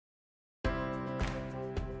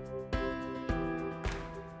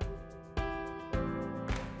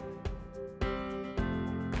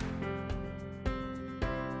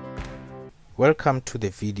Welcome to the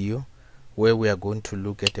video where we are going to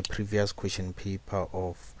look at a previous question paper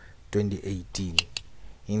of 2018.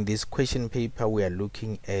 In this question paper we are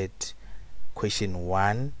looking at question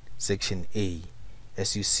 1 section A.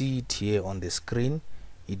 As you see it here on the screen,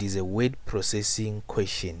 it is a word processing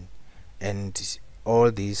question, and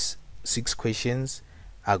all these 6 questions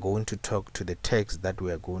are going to talk to the text that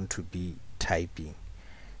we are going to be typing.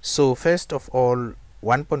 So first of all,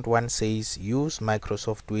 1.1 says use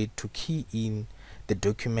Microsoft Word to key in the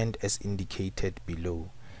document as indicated below.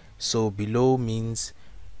 So below means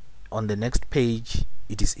on the next page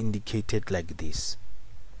it is indicated like this.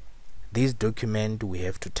 This document we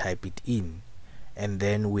have to type it in, and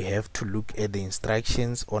then we have to look at the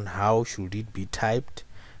instructions on how should it be typed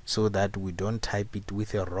so that we don't type it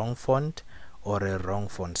with a wrong font or a wrong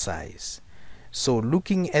font size. So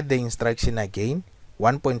looking at the instruction again,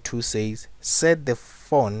 1.2 says set the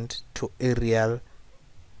font to Arial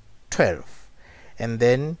 12, and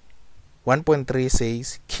then 1.3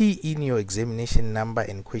 says key in your examination number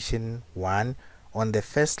in question 1 on the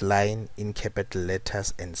first line in capital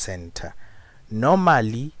letters and center.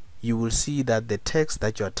 Normally you will see that the text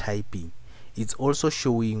that you are typing is also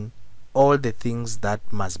showing all the things that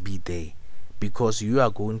must be there, because you are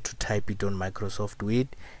going to type it on Microsoft Word,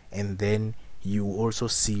 and then you also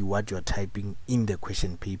see what you are typing in the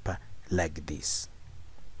question paper like this.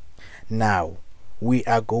 Now we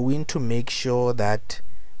are going to make sure that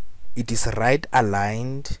it is right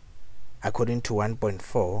aligned according to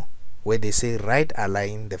 1.4, where they say right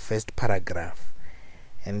align the first paragraph,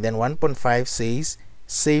 and then 1.5 says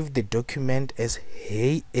save the document as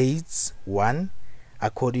H8 1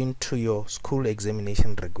 according to your school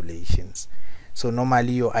examination regulations. So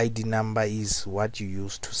normally your ID number is what you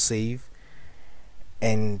use to save,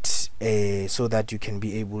 and so that you can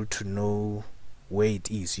be able to know where it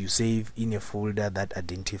is. You save in a folder that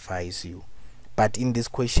identifies you, but in this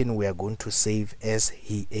question we are going to save as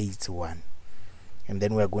H8 and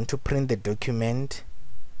then we are going to print the document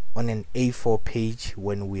on an A4 page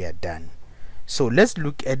when we are done. So let's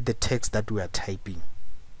look at the text that we are typing.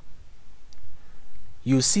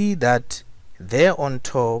 You see that there on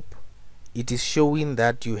top it is showing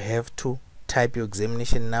that you have to type your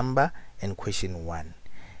examination number and question 1.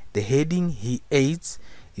 The heading H8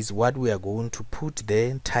 is what we are going to put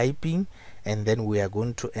there typing, and then we are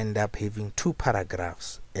going to end up having 2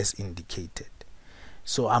 paragraphs as indicated.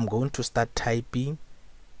 So I'm going to start typing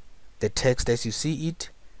the text as you see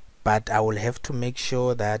it, but I will have to make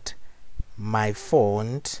sure that my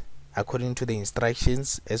font, according to the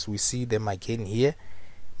instructions as we see them again here,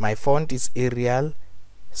 my font is Arial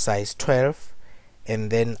size 12,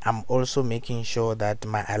 and then I'm also making sure that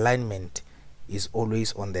my alignment is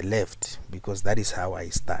always on the left, because that is how I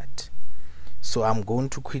start. So I'm going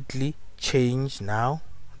to quickly change now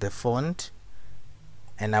the font,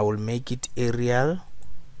 and I will make it Arial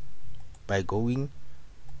by going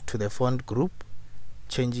to the font group,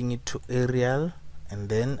 changing it to Arial, and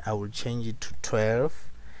then I will change it to 12,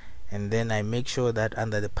 and then I make sure that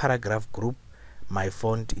under the paragraph group my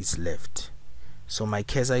font is left. So my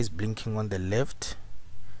cursor is blinking on the left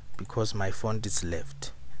because my font is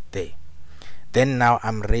left there. Then now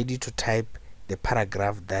I'm ready to type the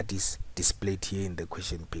paragraph that is displayed here in the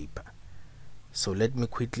question paper. So let me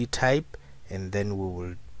quickly type, and then we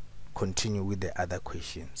will continue with the other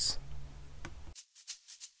questions.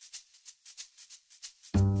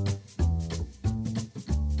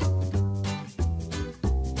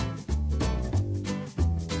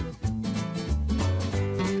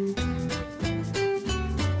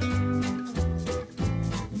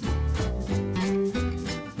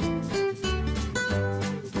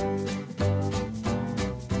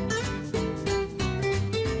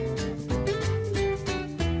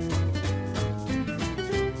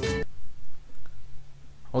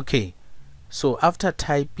 Okay, so after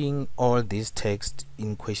typing all this text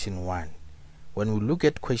in question 1, when we look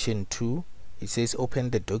at question 2, it says open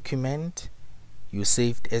the document you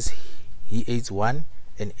saved as H8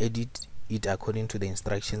 and edit it according to the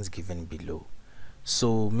instructions given below.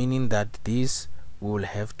 So meaning that this we will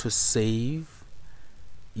have to save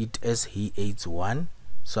it as H8.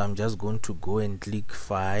 So I'm just going to go and click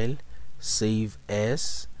file, save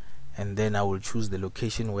as, and then I will choose the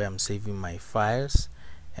location where I'm saving my files,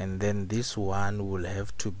 and then this one will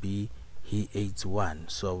have to be H8.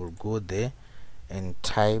 So I will go there and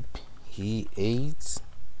type H8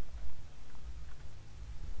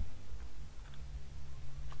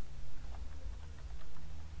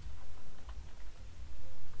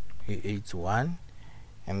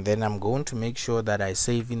 and then I'm going to make sure that I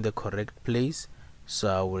save in the correct place. So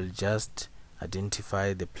I will just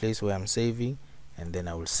identify the place where I'm saving, and then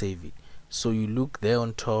I will save it. So you look there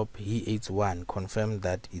on top, he eats 1, confirm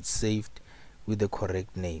that it's saved with the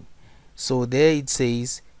correct name. So there it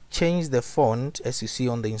says change the font, as you see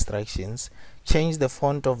on the instructions, change the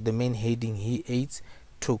font of the main heading he eats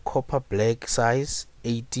to copper black size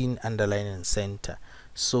 18, underline and center.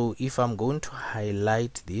 So if I'm going to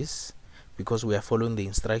highlight this, because we are following the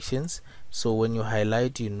instructions, so when you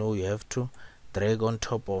highlight, you know you have to drag on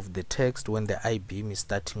top of the text when the I-beam is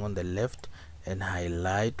starting on the left and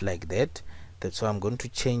highlight like that. So I'm going to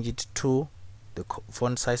change it to the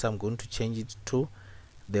font size, I'm going to change it to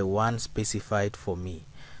the one specified for me.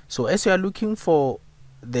 So as you are looking for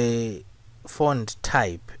the font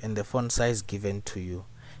type and the font size given to you,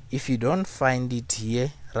 if you don't find it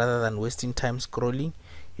here, rather than wasting time scrolling,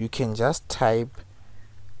 you can just type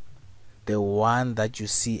the one that you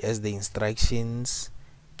see as the instructions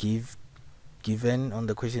given on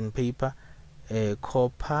the question paper,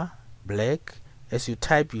 copper black. As you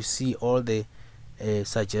type, you see all the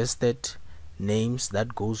suggested names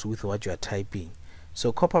that goes with what you are typing.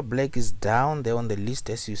 So copper black is down there on the list,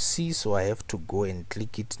 as you see, so I have to go and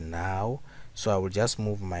click it now. So I will just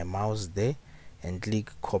move my mouse there and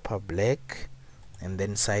click copper black, and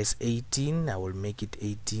then size 18, I will make it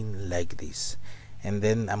 18 like this, and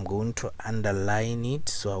then I'm going to underline it.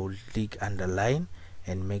 So I will click underline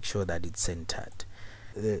and make sure that it's centered.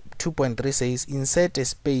 2.3 says insert a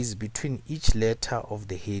space between each letter of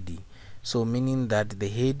the heading. So meaning that the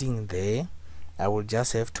heading there, I will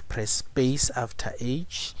just have to press space after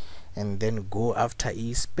H and then go after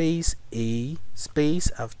E space A space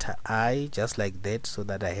after I, just like that, so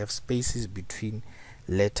that I have spaces between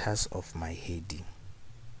letters of my heading.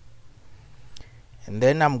 And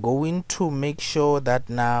then I'm going to make sure that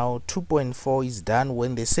now 2.4 is done.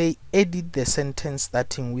 When they say edit the sentence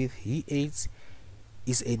starting with he eats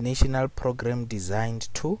is a national program designed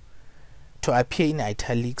to appear in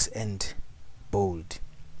italics and bold.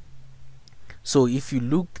 So if you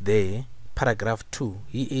look there, paragraph 2,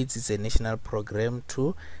 he eats is a national program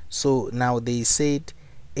too. So now they said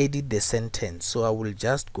edit the sentence, so I will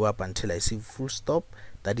just go up until I see full stop.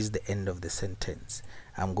 That is the end of the sentence.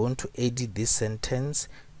 I'm going to edit this sentence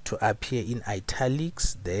to appear in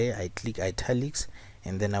italics. There I click italics,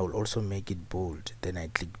 and then I will also make it bold. Then I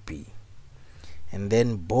click B, and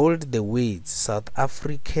then bold the words South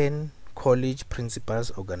African College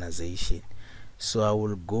Principals Organization. So I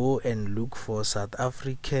will go and look for South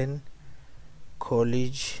African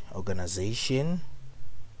College Organization,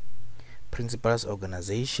 Principals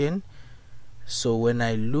Organization. So when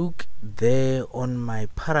I look there on my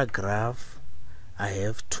paragraph, I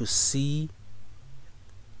have to see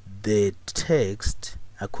the text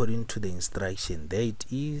according to the instruction. There it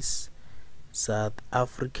is, South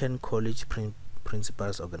African College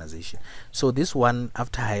Principals Organization. So this one,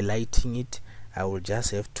 after highlighting it, I will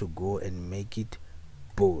just have to go and make it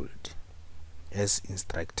bold as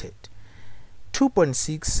instructed.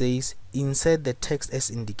 2.6 says insert the text as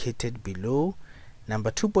indicated below. Number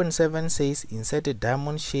 2.7 says insert a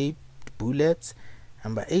diamond shaped bullets.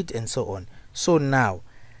 Number 8 and so on. So now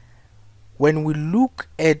when we look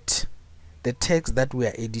at the text that we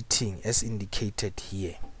are editing as indicated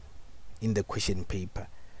here in the question paper,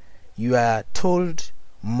 you are told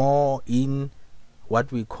more in what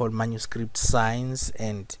we call manuscript signs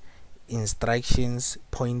and instructions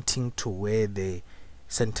pointing to where the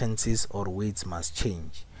sentences or words must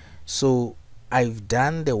change. So I've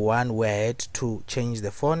done the one where I had to change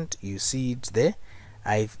the font. You see it there.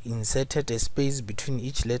 I've inserted a space between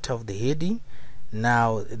each letter of the heading.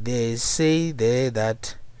 Now they say there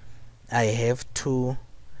that I have to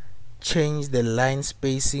change the line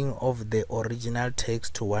spacing of the original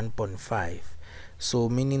text to 1.5. So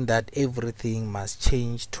meaning that everything must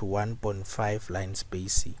change to 1.5 line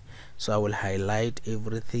spacing. So I will highlight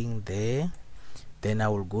everything there. Then I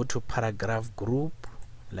will go to paragraph group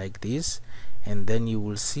like this, and then you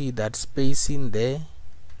will see that spacing there,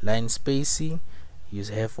 line spacing, you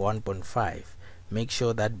have 1.5. Make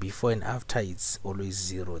sure that before and after it's always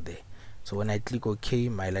 0 there. So when I click OK,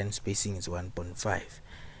 my line spacing is 1.5.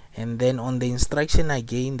 And then on the instruction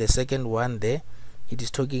again, the second one there, it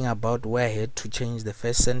is talking about where I had to change the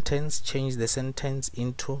first sentence, change the sentence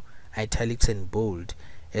into italics and bold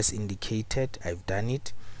as indicated. I've done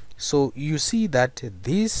it. So you see that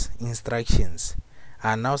these instructions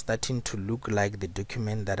are now starting to look like the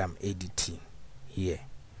document that I'm editing here,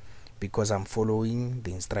 because I'm following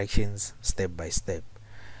the instructions step by step.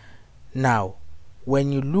 Now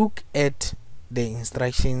when you look at the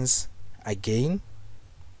instructions again,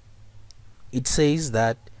 it says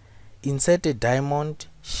that insert a diamond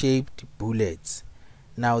shaped bullets.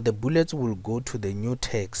 Now the bullets will go to the new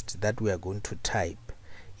text that we are going to type.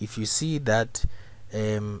 if you see that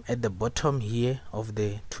at the bottom here of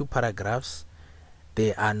the two paragraphs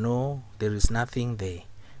there is nothing there,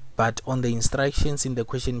 but on the instructions in the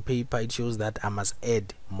question paper it shows that I must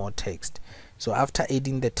add more text. So after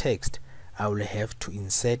adding the text, I will have to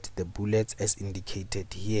insert the bullets as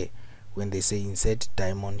indicated here when they say insert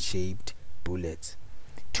diamond shaped bullets.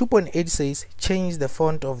 2.8 says change the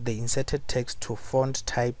font of the inserted text to font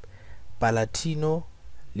type Palatino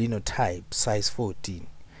Linotype size 14.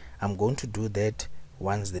 I'm going to do that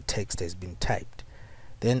once the text has been typed.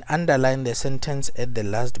 Then underline the sentence at the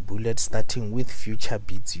last bullet starting with future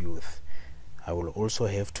beats youth. I will also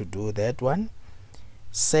have to do that one.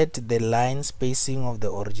 Set the line spacing of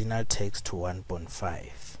the original text to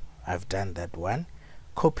 1.5. I've done that one.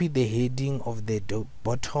 Copy the heading of the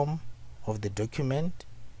bottom of the document.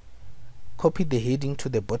 Copy the heading to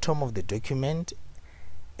the bottom of the document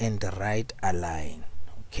and write align.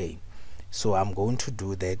 Okay, so I'm going to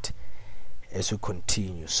do that as we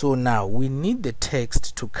continue. So now we need the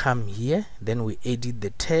text to come here, then we edit the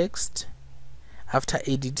text. After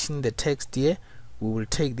editing the text here, we will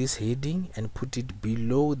take this heading and put it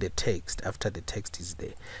below the text after the text is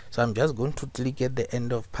there. So I'm just going to click at the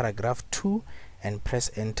end of paragraph 2 and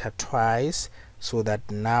press enter twice, so that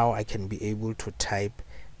now I can be able to type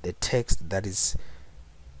the text that is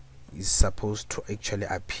supposed to actually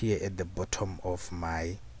appear at the bottom of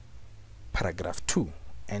my paragraph 2.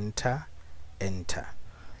 Enter.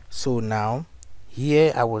 So now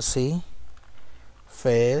here I will say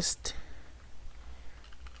first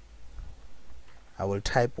I will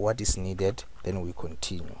type what is needed, then we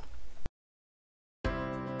continue.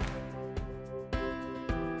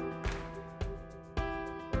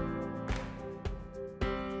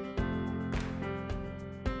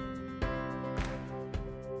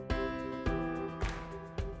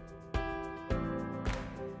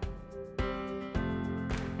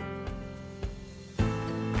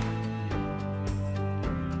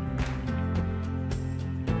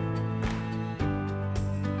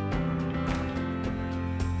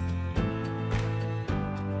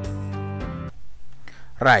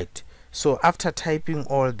 Right, so after typing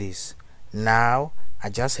all this, now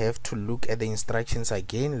I just have to look at the instructions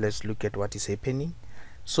again. Let's look at what is happening.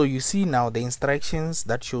 So you see now the instructions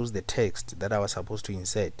that shows the text that I was supposed to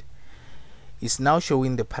insert is now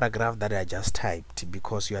showing the paragraph that I just typed,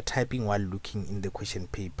 because you are typing while looking in the question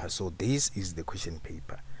paper. So this is the question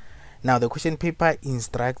paper. Now the question paper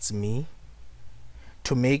instructs me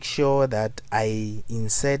to make sure that I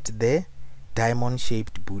insert the diamond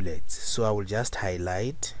shaped bullets. So I will just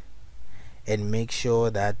highlight and make sure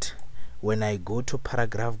that when I go to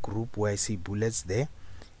paragraph group where I see bullets there,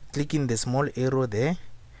 clicking the small arrow there,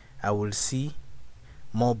 I will see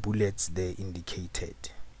more bullets there indicated.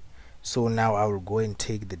 So now I will go and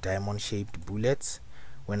take the diamond shaped bullets.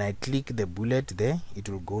 When I click the bullet there, it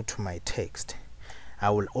will go to my text. I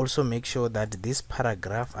will also make sure that this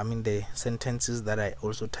paragraph, the sentences that I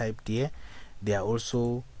also typed here, they are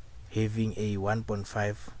also having a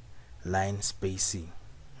 1.5 line spacing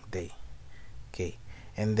there. Okay,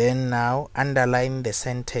 and then now underline the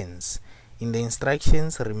sentence in the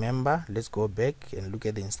instructions. Remember, let's go back and look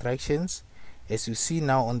at the instructions. As you see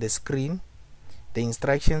now on the screen, the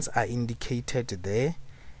instructions are indicated there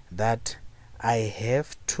that I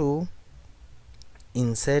have to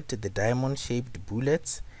insert the diamond shaped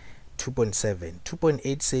bullets. 2.7.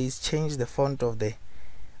 2.8 says change the font of the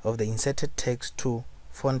inserted text to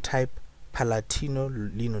font type Palatino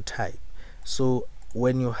Linotype. So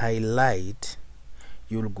when you highlight,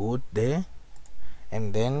 you'll go there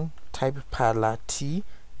and then type Palati.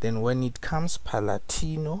 Then when it comes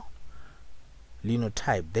Palatino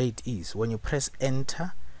Linotype, there it is. When you press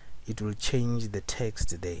enter, it will change the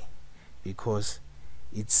text there, because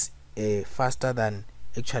it's faster than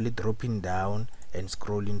actually dropping down and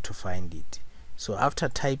scrolling to find it. So after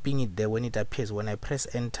typing it there, when it appears, when I press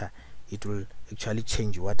enter, it will actually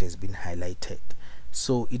change what has been highlighted.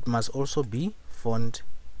 So it must also be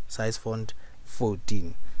size font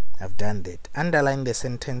 14. I've done that. Underline the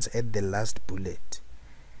sentence at the last bullet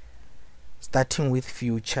starting with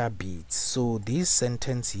future beats. So this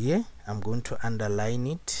sentence here, I'm going to underline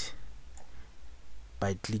it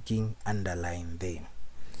by clicking underline there.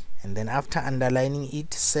 And then after underlining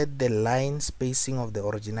it, set the line spacing of the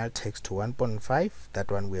original text to 1.5. That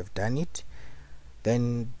one we have done it.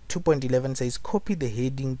 Then 2.11 says copy the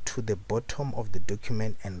heading to the bottom of the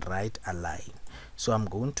document and write align. So I'm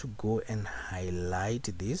going to go and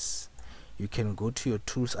highlight this. You can go to your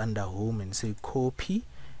tools under home and say copy,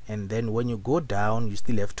 and then when you go down you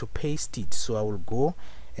still have to paste it. So I will go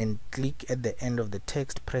and click at the end of the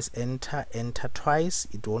text, press enter twice.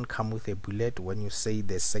 It won't come with a bullet when you say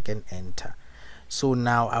the second enter. So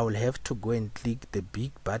now I will have to go and click the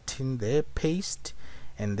big button there, paste,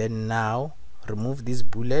 and then now remove this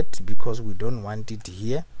bullet because we don't want it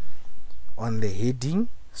here on the heading.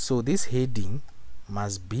 So this heading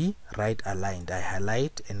must be right aligned. I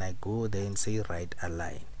highlight and I go there and say right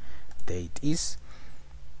align. There it is.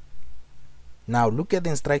 Now look at the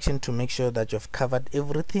instruction to make sure that you've covered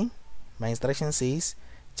everything. My instruction says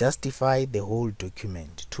justify the whole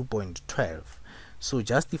document, 2.12. So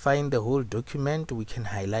justifying the whole document, we can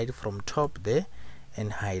highlight from top there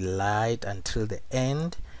and highlight until the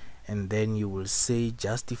end, and then you will say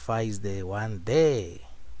justify is the one there.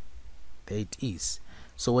 There it is.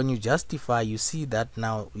 So when you justify, you see that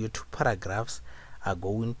now your two paragraphs are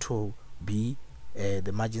going to be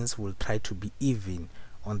the margins will try to be even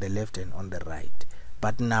on the left and on the right.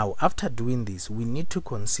 But now after doing this, we need to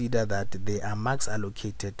consider that there are marks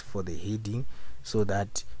allocated for the heading so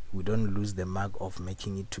that we don't lose the mark of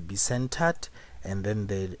making it to be centered, and then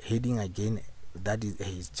the heading again that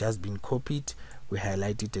has just been copied, we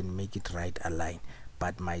highlight it and make it right align.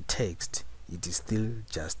 But my text, it is still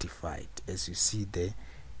justified as you see there,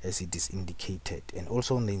 as it is indicated. And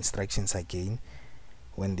also on the instructions again,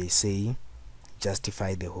 when they say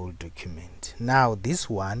justify the whole document. Now this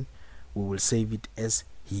one we will save it as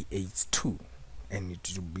he aids 2, and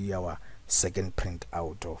it will be our second print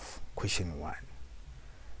out of question 1.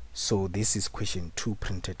 So this is question 2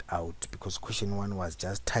 printed out because question 1 was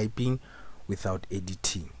just typing without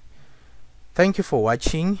editing. Thank you for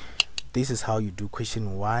watching. This is how you do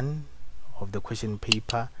question 1 of the question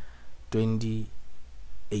paper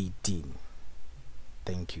 2018.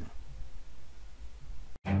 Thank you.